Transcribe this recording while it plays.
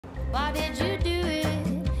Why did you do it?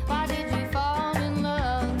 Why did you fall in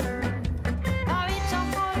love? Why it's a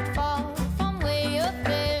hard fall from way up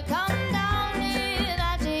there, come down here,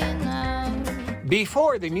 that's enough.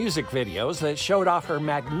 Before the music videos that showed off her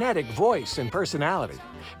magnetic voice and personality,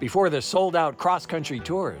 before the sold-out cross-country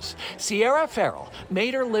tours, Sierra Ferrell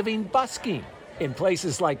made her living busking in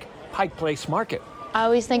places like Pike Place Market. I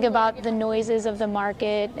always think about the noises of the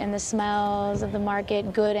market and the smells of the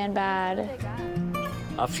market, good and bad.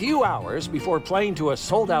 A few hours before playing to a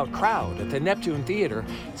sold-out crowd at the Neptune Theatre,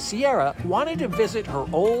 Sierra wanted to visit her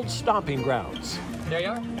old stomping grounds. There you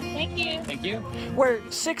are. Thank you. Thank you. Where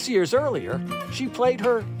 6 years earlier, she played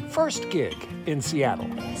her first gig in Seattle.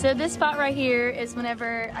 So this spot right here is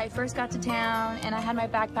whenever I first got to town and I had my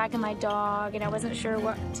backpack and my dog and I wasn't sure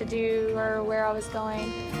what to do or where I was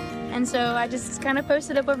going. And so I just kind of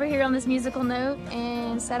posted up over here on this musical note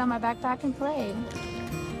and sat on my backpack and played.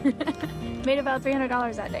 Made about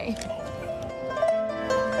 $300 that day.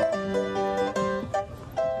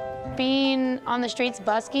 Being on the streets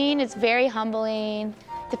busking, it's very humbling.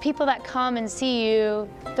 The people that come and see you,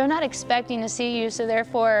 they're not expecting to see you, so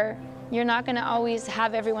therefore you're not going to always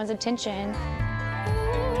have everyone's attention.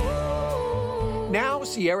 Now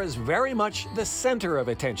Sierra's very much the center of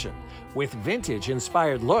attention, with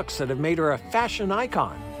vintage-inspired looks that have made her a fashion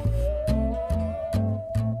icon.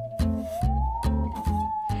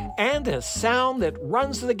 And a sound that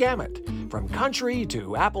runs the gamut, from country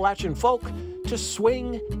to Appalachian folk to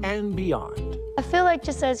swing and beyond. I feel like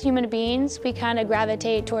just as human beings, we kind of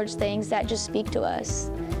gravitate towards things that just speak to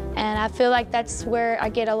us. And I feel like that's where I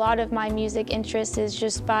get a lot of my music interest, is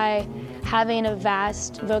just by having a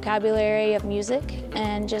vast vocabulary of music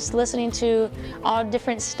and just listening to all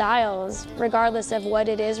different styles, regardless of what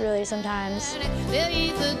it is really sometimes.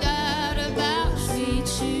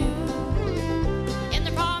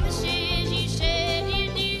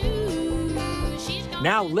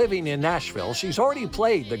 Now living in Nashville, she's already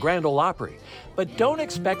played the Grand Ole Opry, but don't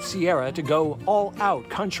expect Sierra to go all out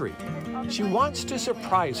country. She wants to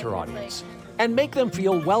surprise her audience and make them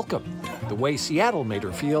feel welcome, the way Seattle made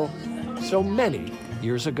her feel so many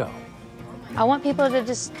years ago. I want people to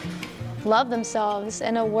just love themselves.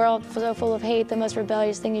 In a world so full of hate, the most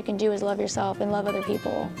rebellious thing you can do is love yourself and love other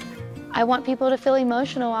people. I want people to feel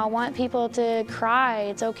emotional. I want people to cry.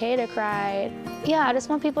 It's okay to cry. Yeah, I just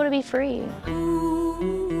want people to be free.